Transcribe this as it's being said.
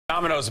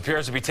Domino's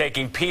appears to be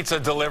taking pizza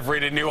delivery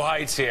to new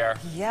heights here.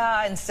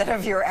 Yeah, instead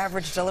of your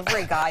average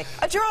delivery guy,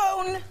 a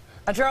drone.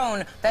 A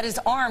drone that is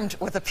armed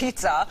with a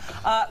pizza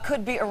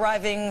could be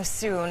arriving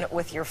soon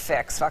with your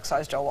fix. Fox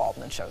 5's Joe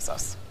Waldman shows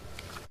us.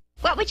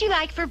 What would you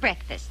like for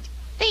breakfast?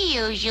 The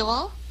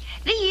usual.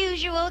 The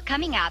usual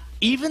coming up.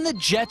 Even the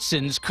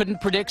Jetsons couldn't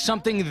predict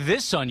something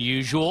this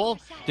unusual.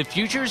 The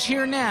future's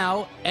here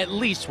now, at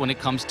least when it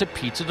comes to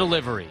pizza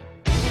delivery.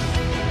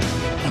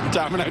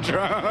 Domino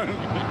drone.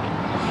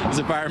 Is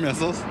it fire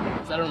missiles?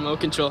 Is that a remote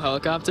control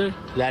helicopter?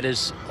 That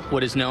is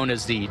what is known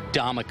as the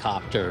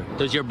Domicopter.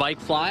 Does your bike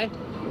fly?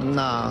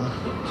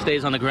 Nah.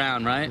 Stays on the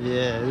ground, right?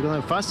 Yeah, you're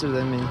going faster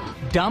than me.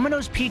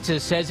 Domino's Pizza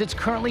says it's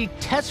currently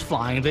test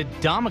flying the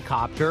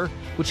Domicopter,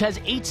 which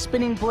has 8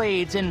 spinning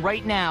blades and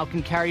right now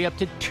can carry up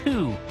to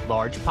 2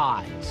 large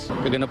pies.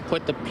 We're going to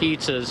put the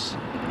pizzas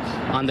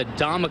on the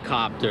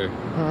Domicopter.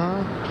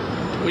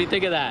 What do you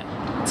think of that?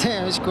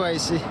 Damn, it's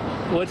crazy.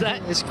 What's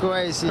that? It's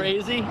crazy.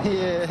 Crazy?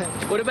 Yeah.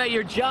 What about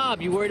your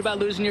job? You worried about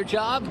losing your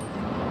job?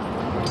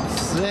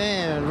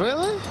 Damn,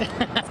 really?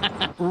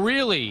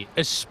 Really,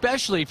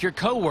 especially if your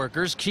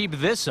coworkers keep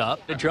this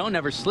up. The drone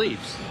never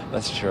sleeps.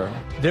 That's true.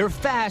 They're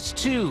fast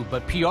too,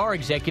 but PR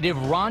executive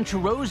Ronn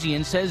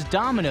Torossian says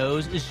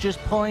Domino's is just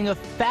pulling a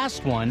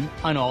fast one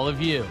on all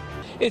of you.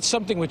 It's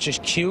something which is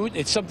cute,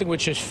 it's something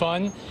which is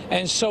fun,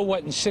 and so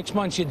what, in 6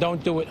 months you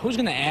don't do it, who's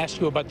going to ask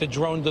you about the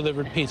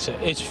drone-delivered pizza?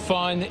 It's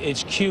fun,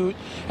 it's cute,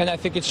 and I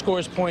think it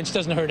scores points,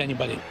 doesn't hurt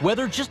anybody.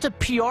 Whether just a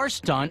PR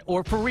stunt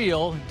or for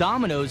real,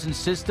 Domino's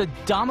insists the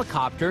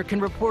Domicopter can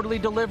reportedly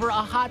deliver a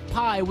hot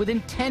pie within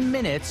 10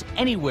 minutes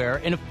anywhere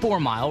in a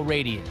 4-mile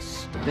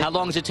radius. How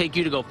long does it take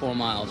you to go 4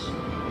 miles?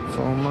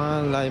 4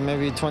 miles, like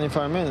maybe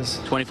 25 minutes.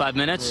 25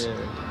 minutes? Yeah.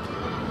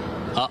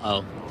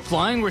 Uh-oh.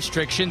 Flying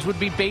restrictions would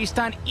be based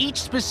on each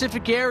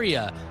specific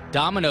area.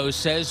 Domino's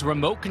says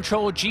remote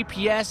control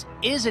GPS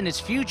is in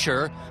its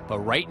future, but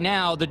right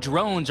now the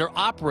drones are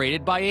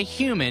operated by a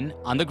human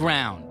on the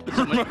ground.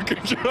 Remote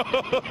control.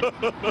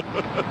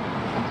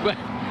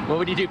 What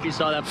would you do if you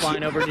saw that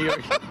flying over New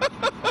York?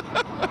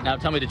 Now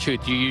tell me the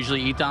truth, do you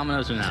usually eat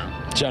Domino's or no?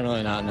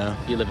 Generally not, no.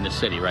 You live in the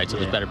city, right? So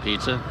Yeah. there's better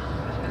pizza?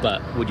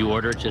 But would you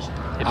order it just...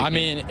 I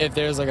mean, if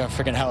there's like a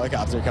freaking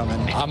helicopter coming,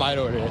 I might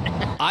order it.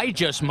 I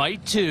just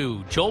might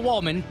too. Joel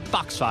Waldman,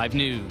 Fox 5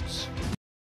 News.